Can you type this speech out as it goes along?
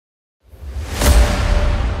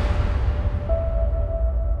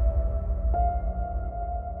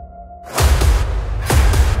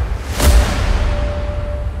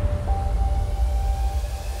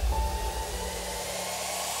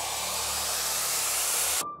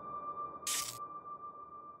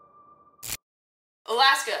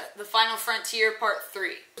Alaska, the final frontier, part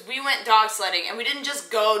 3. We went dog sledding, and we didn't just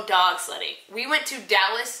go dog sledding. We went to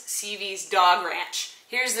Dallas CV's dog ranch.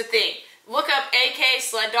 Here's the thing. Look up AK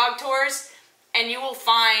Sled Dog Tours, and you will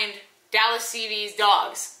find Dallas CV's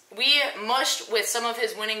dogs. We mushed with some of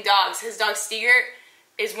his winning dogs. His dog Steger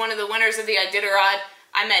is one of the winners of the Iditarod.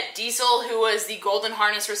 I met Diesel, who was the Golden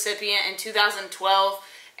Harness recipient in 2012,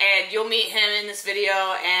 and you'll meet him in this video.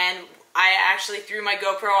 And I actually threw my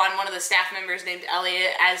GoPro on one of the staff members named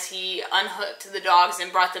Elliot as he unhooked the dogs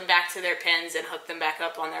and brought them back to their pens and hooked them back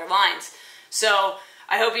up on their lines. So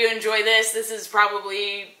I hope you enjoy this. This is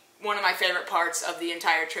probably one of my favorite parts of the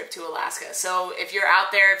entire trip to Alaska. So if you're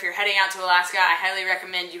out there, if you're heading out to Alaska, I highly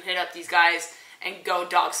recommend you hit up these guys and go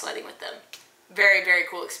dog sledding with them. Very, very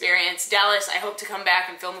cool experience. Dallas, I hope to come back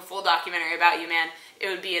and film a full documentary about you, man. It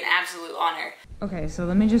would be an absolute honor. Okay, so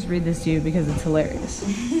let me just read this to you because it's hilarious.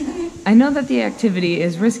 I know that the activity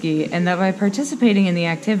is risky and that by participating in the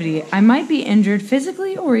activity, I might be injured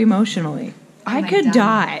physically or emotionally. I could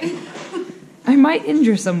die. I might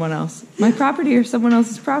injure someone else. My property or someone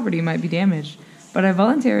else's property might be damaged. But I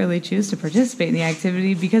voluntarily choose to participate in the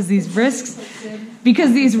activity because these risks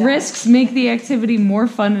make the activity more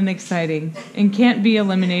fun and exciting and can't be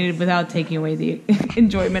eliminated without taking away the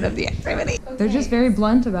enjoyment of the activity. They're just very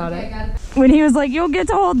blunt about it. When he was like, "You'll get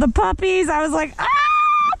to hold the puppies," I was like, "Ah,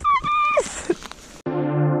 puppies!"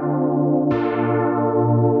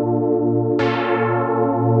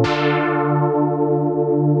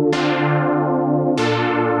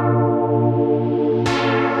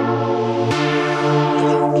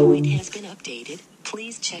 Has been updated.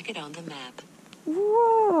 Please check it on the map.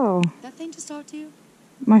 Whoa. That thing just talked to you?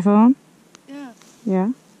 My phone? Yeah.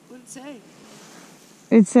 Yeah. What did it say?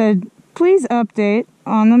 It said, "Please update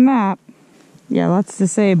on the map." Yeah, lots to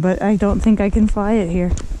say, but I don't think I can fly it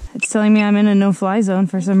here. It's telling me I'm in a no-fly zone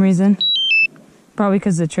for some reason. Probably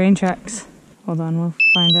because the train tracks. Hold on, we'll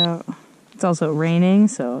find out. It's also raining,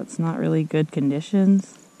 so it's not really good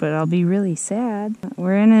conditions. But I'll be really sad.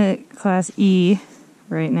 We're in a Class E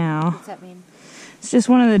right now. What's that mean? It's just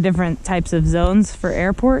one of the different types of zones for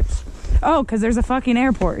airports. Oh, because there's a fucking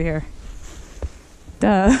airport here.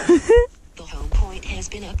 Duh. The home point has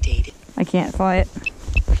been updated. I can't fly it.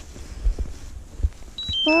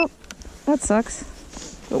 Well, that sucks.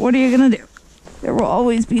 But what are you gonna do? There will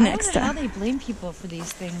always be next time. I don't know how they blame people for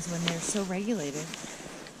these things when they're so regulated.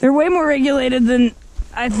 They're way more regulated than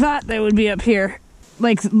I thought they would be up here.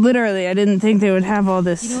 Like, literally, I didn't think they would have all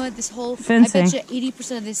this. You know what? This whole fencing. I bet you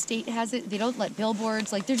 80% of this state has it. They don't let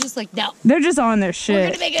billboards. Like, they're just like, no. They're just on their shit. We're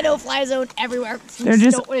gonna make a no-fly zone everywhere. They're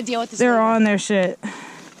just don't want to deal with this. They're on their shit.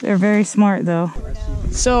 They're very smart, though.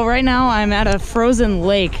 So right now I'm at a frozen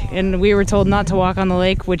lake, and we were told not to walk on the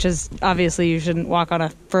lake, which is obviously you shouldn't walk on a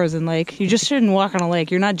frozen lake. You just shouldn't walk on a lake.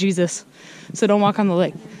 You're not Jesus, so don't walk on the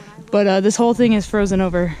lake. But this whole thing is frozen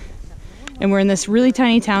over, and we're in this really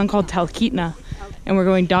tiny town called Talkeetna. And we're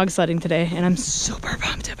going dog sledding today, and I'm super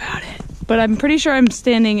pumped about it. But I'm pretty sure I'm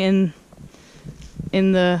standing in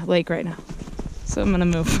the lake right now. So I'm gonna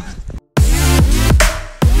move.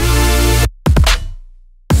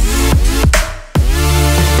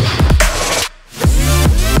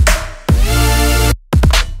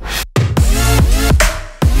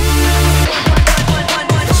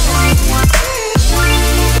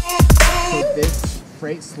 So this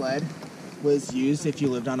freight sled was used if you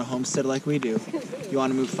lived on a homestead like we do. You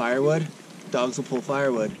want to move firewood? Dogs will pull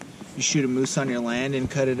firewood. You shoot a moose on your land and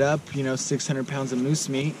cut it up, 600 pounds of moose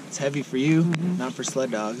meat. It's heavy for you, not for sled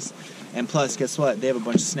dogs. And plus, guess what? They have a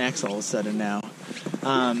bunch of snacks all of a sudden now.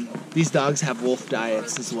 These dogs have wolf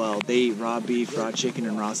diets as well. They eat raw beef, raw chicken,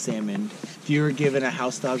 and raw salmon. If you were given a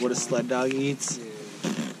house dog what a sled dog eats,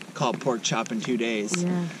 call it pork chop in 2 days.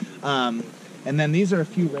 Yeah. And then these are a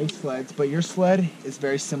few race sleds, but your sled is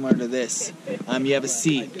very similar to this. You have a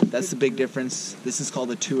seat. That's the big difference. This is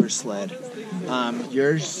called a tour sled.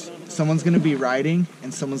 Yours, someone's going to be riding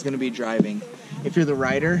and someone's going to be driving. If you're the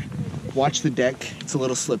rider, watch the deck. It's a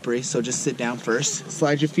little slippery, so just sit down first.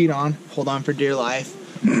 Slide your feet on. Hold on for dear life.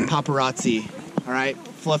 Paparazzi. All right?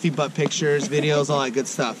 Fluffy butt pictures, videos, all that good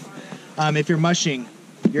stuff. If you're mushing,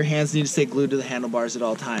 your hands need to stay glued to the handlebars at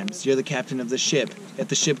all times. You're the captain of the ship. If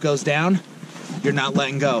the ship goes down, you're not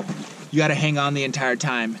letting go. You got to hang on the entire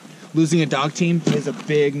time. Losing a dog team is a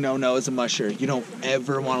big no-no as a musher. You don't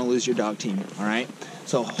ever want to lose your dog team, all right?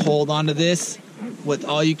 So hold on to this with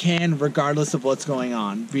all you can, regardless of what's going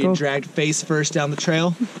on. Being dragged face first down the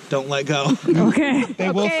trail, don't let go. Okay. They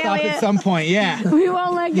will stop at some point, yeah. We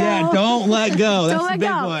won't let go. Yeah, don't let go. That's Don't the let big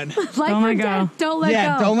go. one. Don't let go. Don't let go.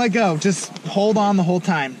 Yeah, don't let go. Just hold on the whole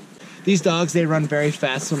time. These dogs, they run very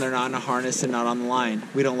fast when they're not in a harness and not on the line.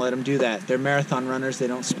 We don't let them do that. They're marathon runners, they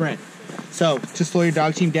don't sprint. So, to slow your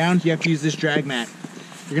dog team down, you have to use this drag mat.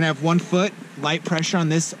 You're gonna have 1 foot, light pressure on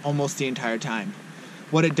this almost the entire time.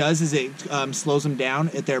 What it does is it slows them down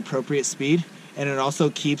at their appropriate speed, and it also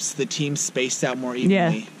keeps the team spaced out more evenly.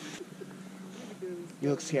 Yeah. You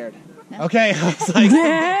look scared. Okay, I was like,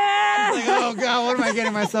 oh God, what am I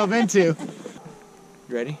getting myself into? You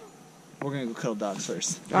ready? We're gonna go cuddle dogs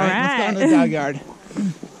first. All right, let's go into the dog yard.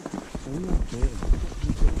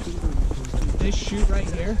 This chute right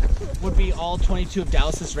here would be all 22 of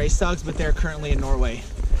Dallas's race dogs, but they're currently in Norway.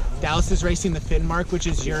 Dallas is racing the Finnmark, which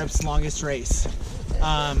is Europe's longest race.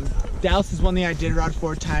 Dallas has won the Iditarod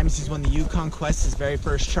 4 times. He's won the Yukon Quest his very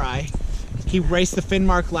first try. He raced the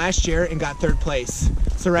Finnmark last year and got 3rd place.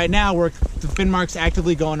 So right now, the Finnmark's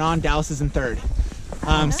actively going on. Dallas is in 3rd.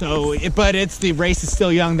 But the race is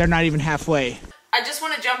still young. They're not even halfway. I just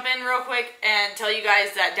want to jump in real quick and tell you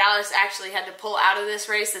guys that Dallas actually had to pull out of this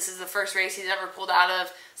race. This is the first race he's ever pulled out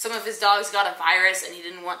of. Some of his dogs got a virus and he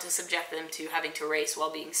didn't want to subject them to having to race while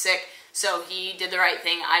being sick. So he did the right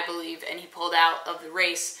thing, I believe, and he pulled out of the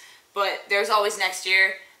race. But there's always next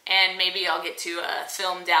year, and maybe I'll get to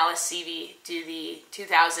film Dallas CV do the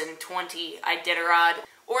 2020 Iditarod,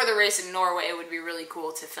 or the race in Norway. It would be really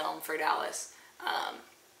cool to film for Dallas. I'm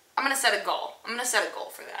going to set a goal. I'm going to set a goal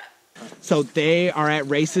for that. So they are at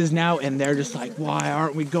races now, and they're just like, why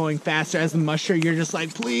aren't we going faster? As a musher, you're just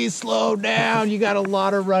like, please slow down. You got a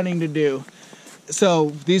lot of running to do.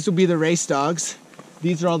 So these will be the race dogs.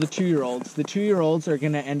 These are all the 2-year-olds. The 2-year-olds are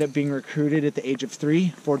going to end up being recruited at the age of 3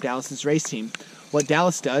 for Dallas's race team. What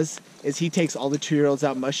Dallas does is he takes all the 2-year-olds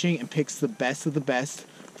out mushing and picks the best of the best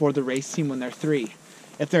for the race team when they're 3.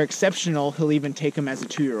 If they're exceptional, he'll even take them as a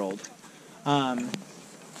 2-year-old.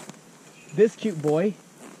 This cute boy,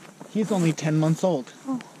 he's only 10 months old.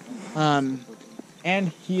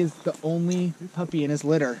 And he is the only puppy in his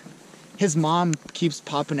litter. His mom keeps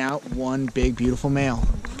popping out one big, beautiful male.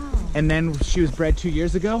 And then she was bred 2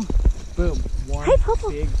 years ago. Boom. One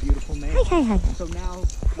big, beautiful male. Hi. So now,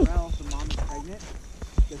 well, the mom is pregnant.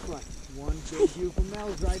 Guess what? One big, beautiful male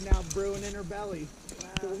is right now brewing in her belly.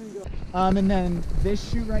 Wow. And then this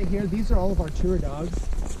chute right here, these are all of our tour dogs.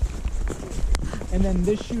 And then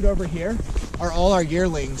this chute over here are all our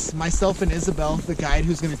yearlings. Myself and Isabel, the guide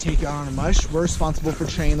who's going to take you out on a mush, we're responsible for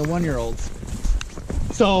training the 1-year-olds.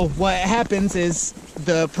 So what happens is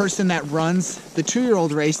the person that runs the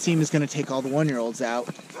 2-year-old race team is going to take all the 1-year-olds out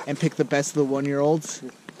and pick the best of the 1-year-olds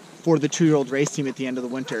for the 2-year-old race team at the end of the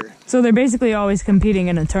winter. So they're basically always competing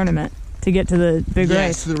in a tournament to get to the big race.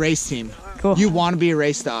 Yes, the race team. Cool. You want to be a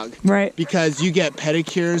race dog. Right. Because you get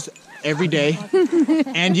pedicures every day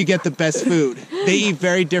and you get the best food. They eat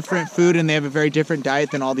very different food and they have a very different diet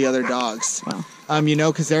than all the other dogs. Wow. You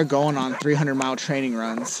know, because they're going on 300-mile training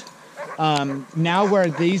runs. Now where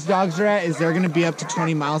these dogs are at is they're going to be up to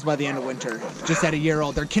 20 miles by the end of winter, just at a year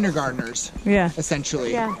old. They're kindergartners,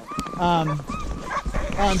 essentially. Yeah.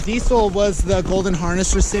 Diesel was the Golden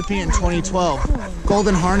Harness recipient in 2012.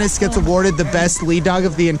 Golden Harness gets awarded the best lead dog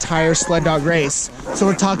of the entire sled dog race. So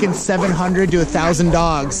we're talking 700 to 1,000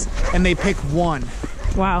 dogs, and they pick one.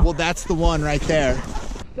 Wow. Well, that's the one right there.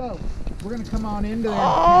 So we're going to come on into there.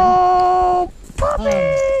 Oh,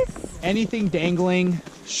 puppies! Anything dangling,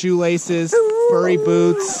 shoelaces, furry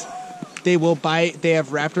boots, they will bite. They have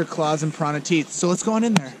raptor claws and piranha teeth. So let's go on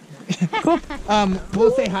in there. Cool.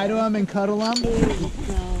 We'll say hi to them and cuddle them.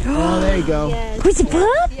 Oh, there you go. Yes. Who's the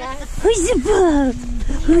pup? Yes. Who's the pup?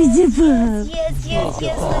 Who's the pup? Yes.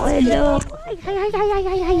 Oh, hello. Hi. Oh,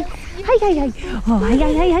 hi.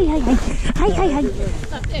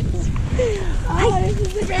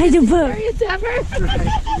 Hi, the pup.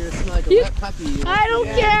 I don't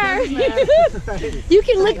care. You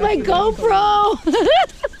can lick my GoPro.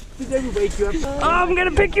 Oh, I'm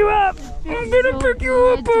gonna pick you up. I'm gonna pick you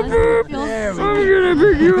up, puppy. I'm gonna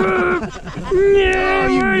pick you up.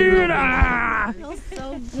 Yeah, Feels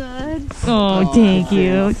so good. oh, thank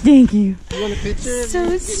you. Thank you. You want a picture?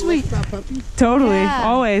 So sweet. Totally, Yeah.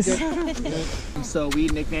 always. So we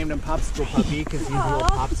nicknamed him Popsicle Puppy because he's a little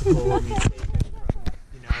popsicle when he's taken from,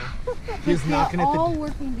 you know, he was knocking at All the...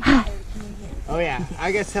 working together. Oh yeah,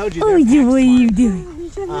 I guess told you. Oh, what are you doing?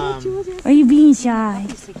 Are you being shy?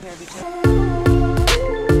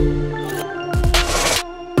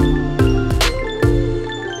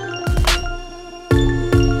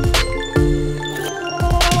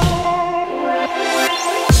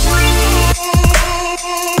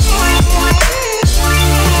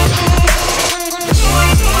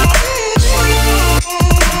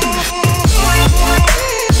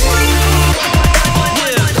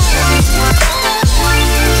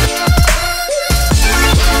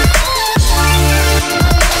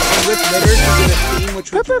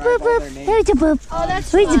 Boop, boop, boop, boop. There's a boop. Oh,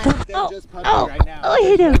 that's Where's the fun. boop? They're just puppies Oh, right now. oh, I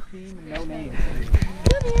hit him. No name.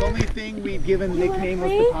 The only thing we've given nickname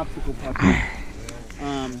was the popsicle puppy.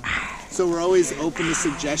 So we're always open to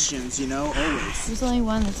suggestions, you know, always. There's only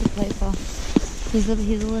one that's a playful.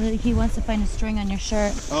 He wants to find a string on your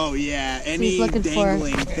shirt. Oh yeah, any he's looking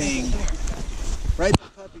dangling thing. Right, the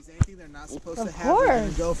puppies, anything they're not supposed to have, they're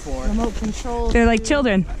gonna go for. Remote control. They're like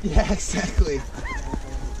children. Yeah, exactly.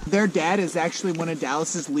 Their dad is actually one of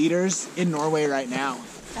Dallas's leaders in Norway right now.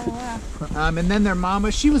 Oh wow. And then their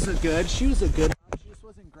mama, she was a good mom. She just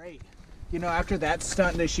wasn't great. You know, after that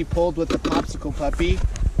stunt that she pulled with the popsicle puppy,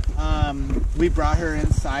 we brought her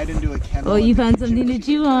inside into a kennel. Oh, you found something to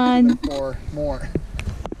chew on. For more.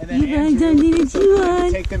 And then You found something to chew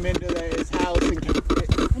on. take them into his house and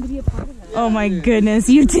And to be a part of it. Oh my goodness,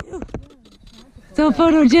 you too. So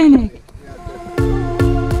photogenic.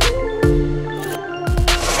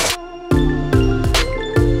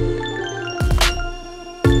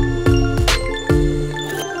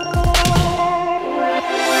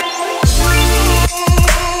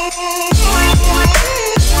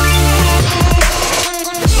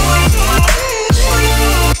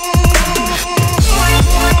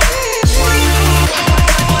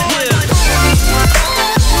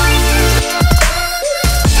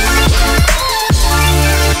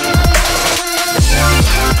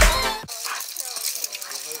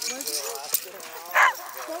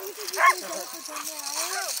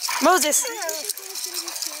 Moses.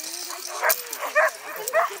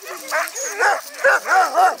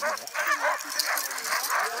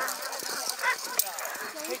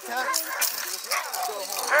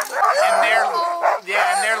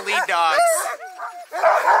 And they're lead dogs.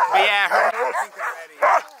 But yeah, her I think they're ready.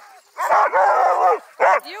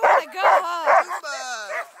 You want to go, huh?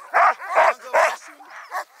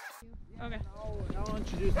 Okay. I'll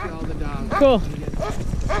introduce you to all the dogs. Cool.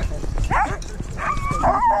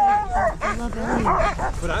 I love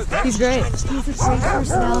Elliot. He's great. He's a great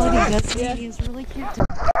personality, doesn't he? He's really cute.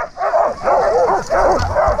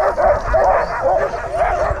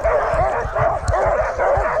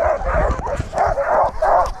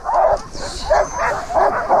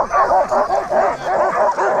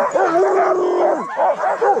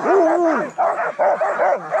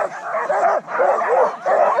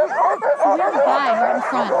 So we have a guy right in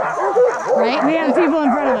front, right? We have people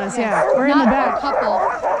in front of us, yeah. We're in the Not back. a couple.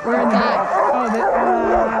 We're in the back. back. Oh, The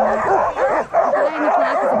guy in the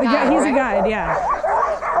black is a guy. he's a right? guide, yeah.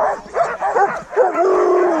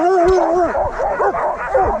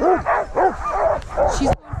 She's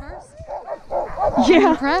going first.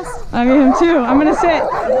 Yeah. Impressed? I mean, him too. I'm gonna sit.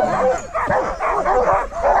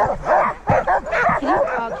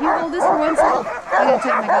 Can you hold this for 1 second? I gotta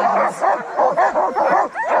take my goggles.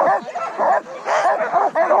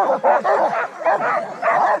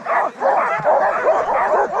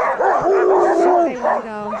 Okay, let it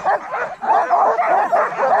go.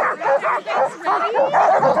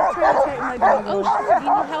 Oh, sure. Do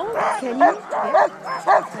you need help? Can you?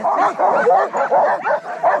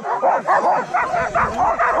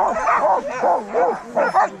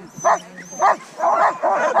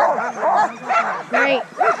 Great. Great.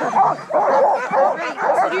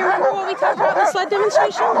 So do you remember what we talked about in the sled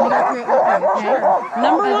demonstration? Let me go through it real quick, okay?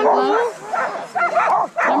 Number one rule.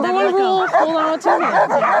 Number one rule, hold on with 2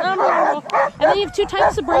 hands. Number one rule. And then you have 2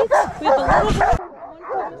 types of brakes. We have the little brake,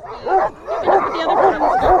 and you put the other foot on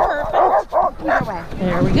the go. Perfect. Either way.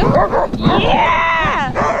 There we go.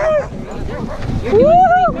 Yeah! You're doing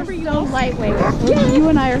great. Remember, you So lightweight. You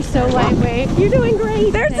and I are so lightweight. You're doing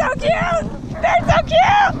great. They're so cute! They're so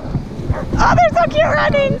cute! Oh, they're so cute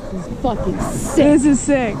running! Fucking sick. This is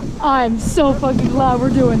sick. I'm so fucking glad we're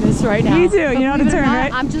doing this right now. Me too. But You know how to believe it or turn, not,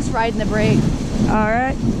 right? I'm just riding the brake. All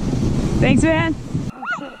right. Thanks, man.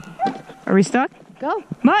 Are we stuck? Go.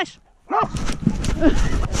 Mush!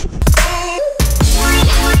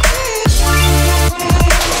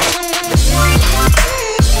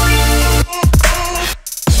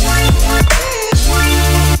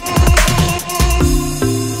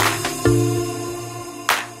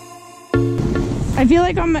 I feel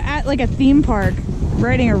like I'm at like a theme park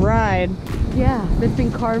riding a ride. Yeah, that's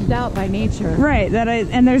been carved out by nature. Right,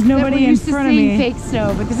 and there's nobody in front of me. Fake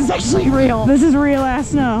snow, but this is actually real. This is real ass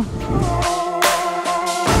snow.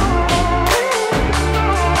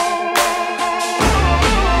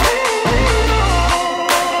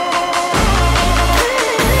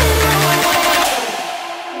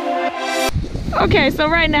 Okay, so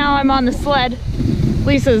right now I'm on the sled.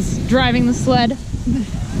 Lisa's driving the sled.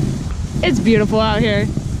 It's beautiful out here.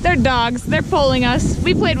 They're dogs. They're pulling us.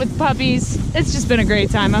 We played with puppies. It's just been a great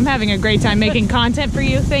time. I'm having a great time making content for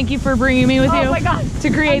you. Thank you for bringing me with you my God. to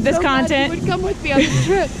create this so glad content. you would come with me on this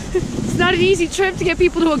trip. It's not an easy trip to get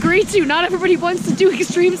people to agree to. Not everybody wants to do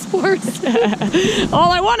extreme sports.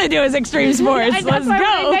 All I want to do is extreme sports. And Let's that's why go.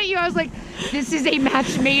 when I met you, I was like, this is a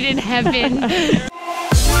match made in heaven.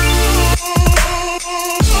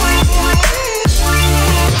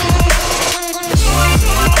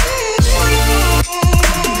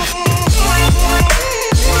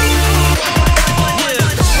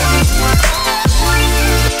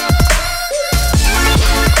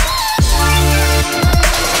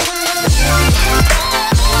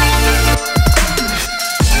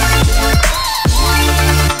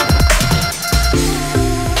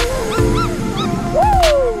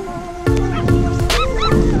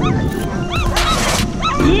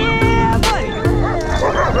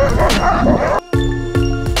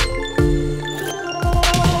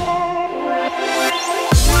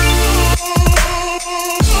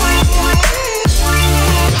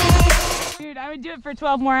 For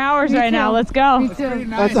 12 more hours right now. Let's go. Me too.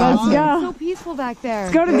 That's awesome. Let's go. It's so peaceful back there.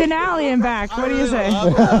 Let's go to Denali and back. What do you say? You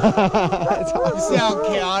see how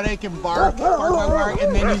chaotic and bark,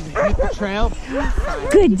 and then you hit the trail.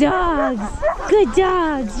 Good dogs. Good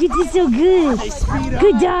dogs. You did so good.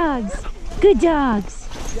 Good dogs. Good dogs.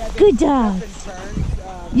 Good dogs.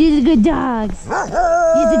 You're the good dogs.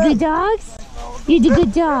 You're the good dogs? You're the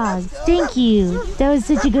good dogs. Thank you. That was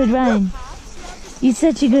such a good run. You're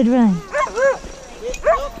such a good run.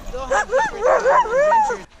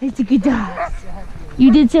 It's a good dog.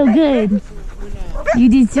 You did so good. You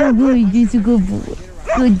did so good. You did so good, boy.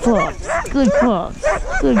 Good pups. Good pups.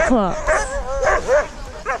 Good pups.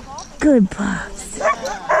 Good pups.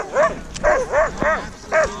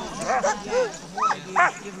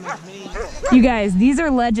 You guys, these are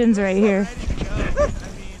legends right here.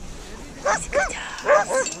 It's a good dog.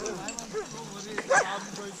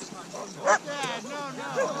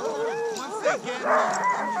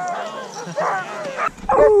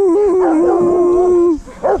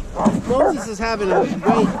 Moses is having a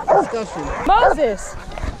great discussion. Moses,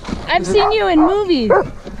 I've seen you in movies.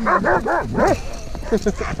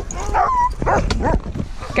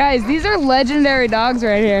 Guys, these are legendary dogs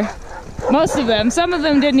right here. Most of them. Some of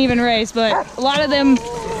them didn't even race, but a lot of them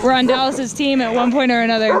were on Dallas's team at one point or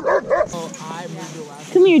another.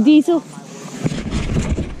 Come here, Diesel.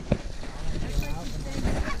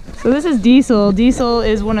 So this is Diesel. Diesel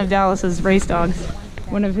is one of Dallas's race dogs.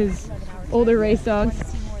 One of his older race dogs.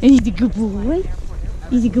 And he's a good boy.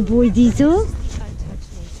 He's a good boy, Diesel.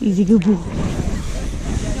 He's a good boy.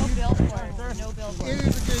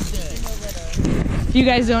 If you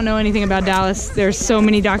guys don't know anything about Dallas, there's so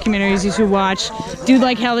many documentaries you should watch. Dude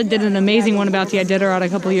Like Hell did an amazing one about the Iditarod a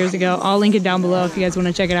couple years ago. I'll link it down below if you guys want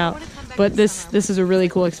to check it out. But this is a really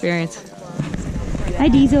cool experience. Hi,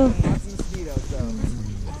 Diesel.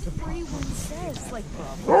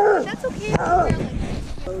 That's okay.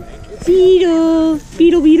 Beetle.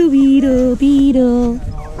 Beetle, beetle, beetle, beetle.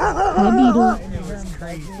 Hi, Beetle.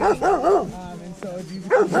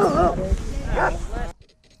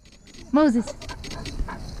 Moses.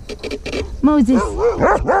 Moses.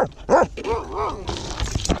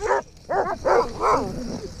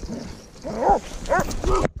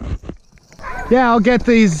 Yeah, I'll get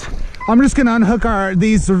these. I'm just gonna unhook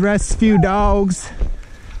these rescue dogs.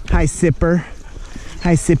 Hi, Sipper.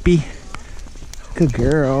 Hi, Sippy. Good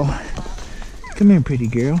girl. Come here, pretty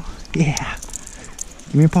girl. Yeah.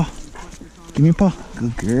 Give me a paw. Give me a paw.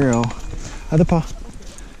 Good girl. Other paw.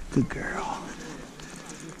 Good girl.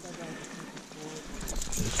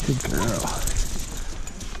 Good girl.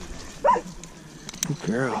 Good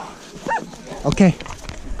girl. Okay.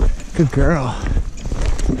 Good girl.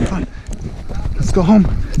 Come on. Let's go home.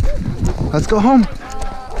 Let's go home.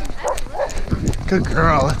 Good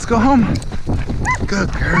girl. Let's go home.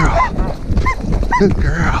 Good girl. Good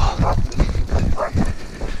girl.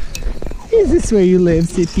 Is this where you live,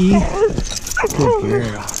 Sippy? Good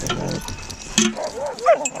girl.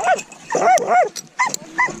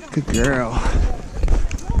 Good girl.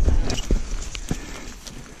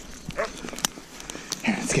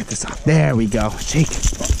 Here, let's get this off. There we go. Shake.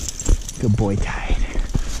 Good boy, Tide.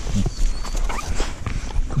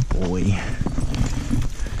 Good boy.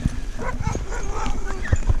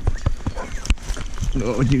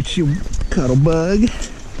 Oh, you cuddle bug.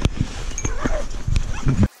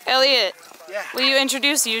 Elliot, Yeah. will you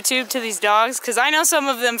introduce YouTube to these dogs? Because I know some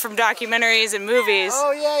of them from documentaries and movies.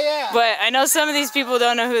 Oh yeah. But I know some of these people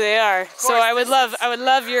don't know who they are. So I would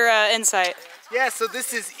love your insight. Yeah, so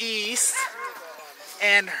this is East,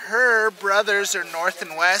 and her brothers are North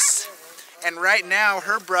and West, And right now,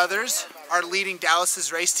 her brothers are leading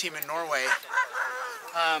Dallas's race team in Norway.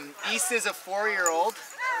 East is a 4-year-old.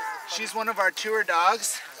 She's one of our tour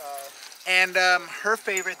dogs. And her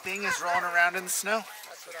favorite thing is rolling around in the snow.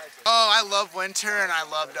 Oh, I love winter and I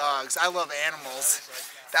love dogs. I love animals.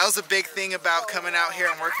 That was a big thing about coming out here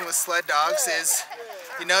and working with sled dogs is,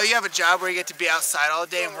 you know, you have a job where you get to be outside all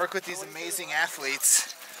day and work with these amazing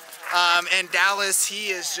athletes. And Dallas,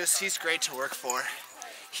 he's great to work for.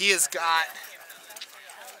 He has got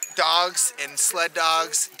dogs and sled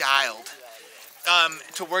dogs dialed.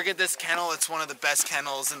 To work at this kennel, it's one of the best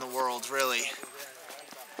kennels in the world, really.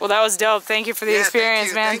 Well, that was dope. Thank you for the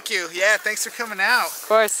experience, man. Thank you. Yeah, thanks for coming out. Of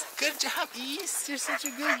course. Good job, East. You're such a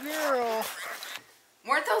good girl.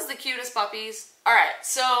 Weren't those the cutest puppies? Alright,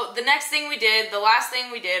 so the next thing we did, the last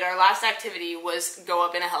thing we did, our last activity was go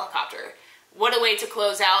up in a helicopter. What a way to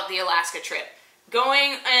close out the Alaska trip.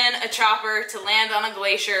 Going in a chopper to land on a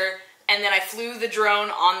glacier, and then I flew the drone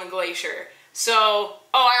on the glacier. So,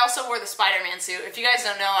 oh, I also wore the Spider-Man suit. If you guys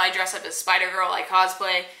don't know, I dress up as Spider-Girl, I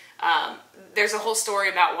cosplay. There's a whole story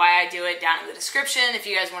about why I do it down in the description if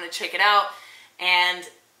you guys want to check it out. And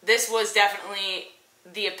this was definitely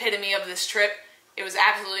the epitome of this trip. It was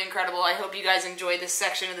absolutely incredible. I hope you guys enjoyed this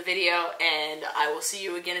section of the video, and I will see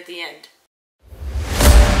you again at the end.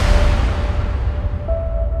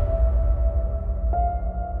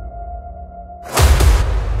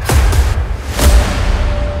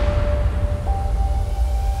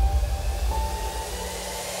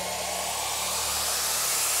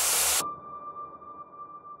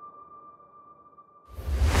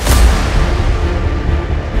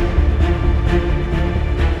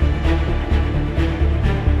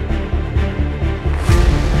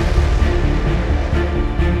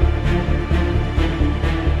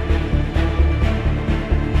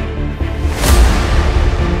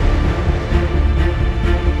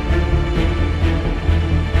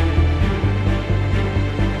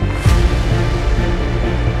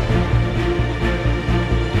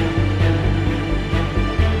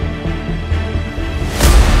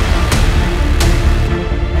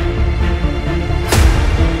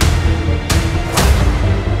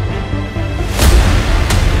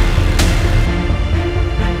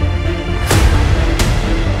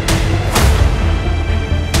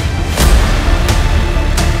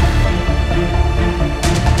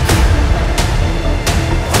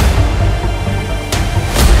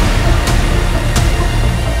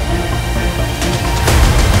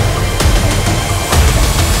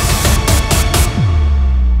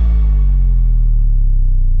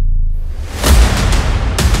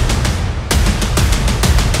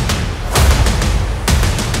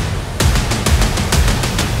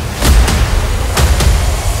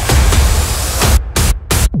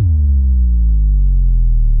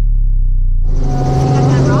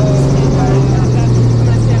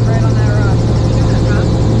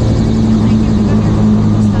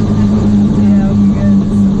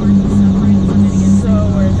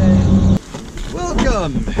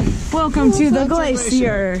 Welcome to the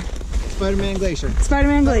glacier. Spider-Man Glacier.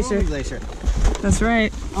 Spider-Man Glacier. Glacier. That's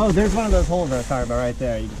right. Oh, there's one of those holes I was talking about right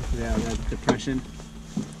there. You can just, yeah, that depression.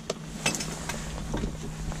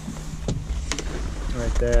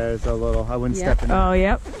 Right there's a little, I wouldn't step in there. Oh,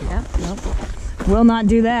 yep. Yep. Nope. Will not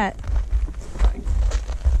do that.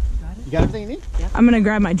 You got everything you need? Yep. I'm gonna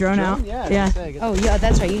grab my drone out. Yeah. Oh, yeah,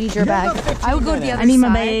 that's right. You need your bag. I would go to the other side. I need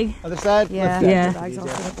my bag. Other side? Yeah. Yeah. Your bag's all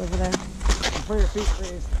set up over there. For your feet,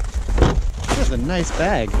 please. That's a nice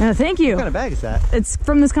bag. Thank you. What kind of bag is that? It's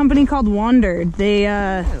from this company called Wandered. They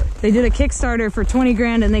did a Kickstarter for 20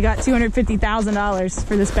 grand and they got $250,000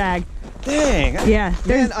 for this bag. Dang. Yeah.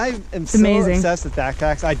 Man, I am so amazing. obsessed with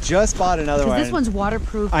backpacks. I just bought another one. This one's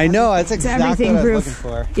waterproof. I know, that's exactly everything what I was proof.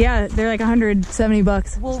 looking for. Yeah, they're like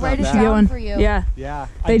 $170. We'll That's write not it bad. down for you. Yeah. Yeah.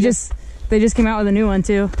 They just came out with a new one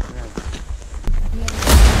too.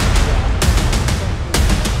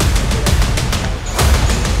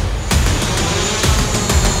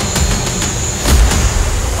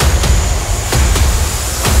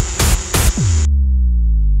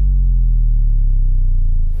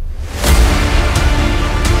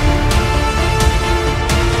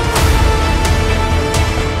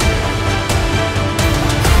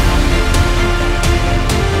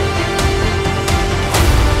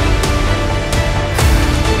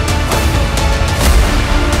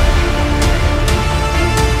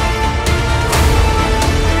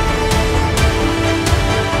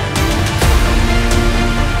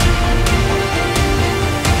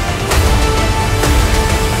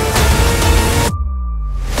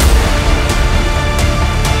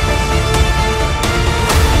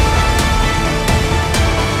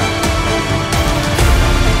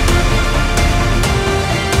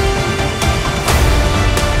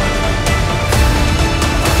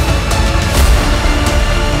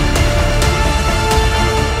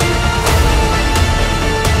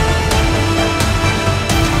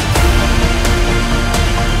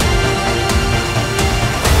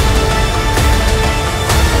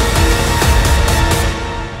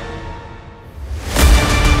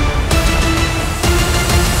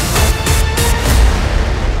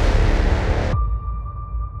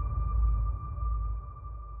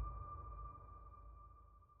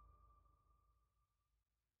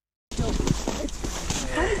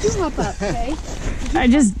 you hop up, okay? I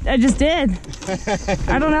just did.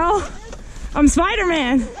 I don't know. I'm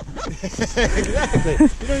Spider-Man. Exactly.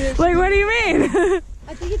 Like, what do you mean?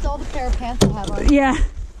 I think it's all the pair of pants I have on. Yeah.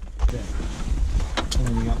 And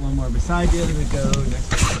then you got one more beside you. There we go.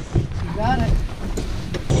 Next one. You got it.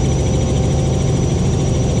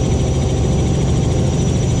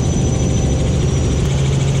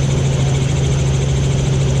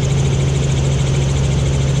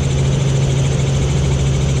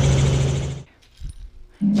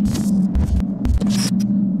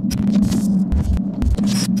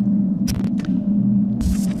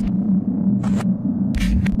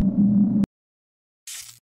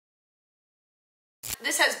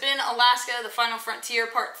 This has been Alaska, the Final Frontier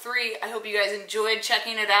Part 3. I hope you guys enjoyed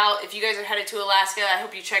checking it out. If you guys are headed to Alaska, I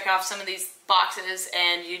hope you check off some of these boxes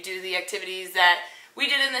and you do the activities that we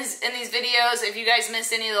did in these videos. If you guys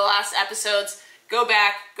missed any of the last episodes, go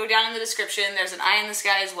back, go down in the description. There's an eye in the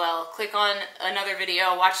sky as well. Click on another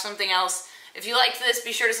video, watch something else. If you liked this,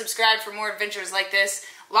 be sure to subscribe for more adventures like this.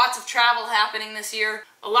 Lots of travel happening this year.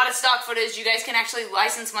 A lot of stock footage. You guys can actually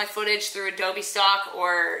license my footage through Adobe Stock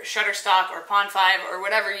or Shutterstock or Pond5 or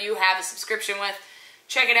whatever you have a subscription with.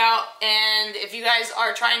 Check it out. And if you guys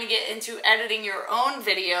are trying to get into editing your own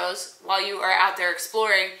videos while you are out there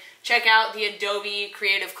exploring, check out the Adobe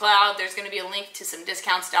Creative Cloud. There's going to be a link to some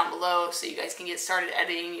discounts down below so you guys can get started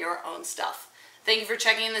editing your own stuff. Thank you for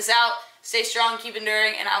checking this out. Stay strong, keep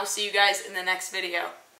enduring, and I will see you guys in the next video.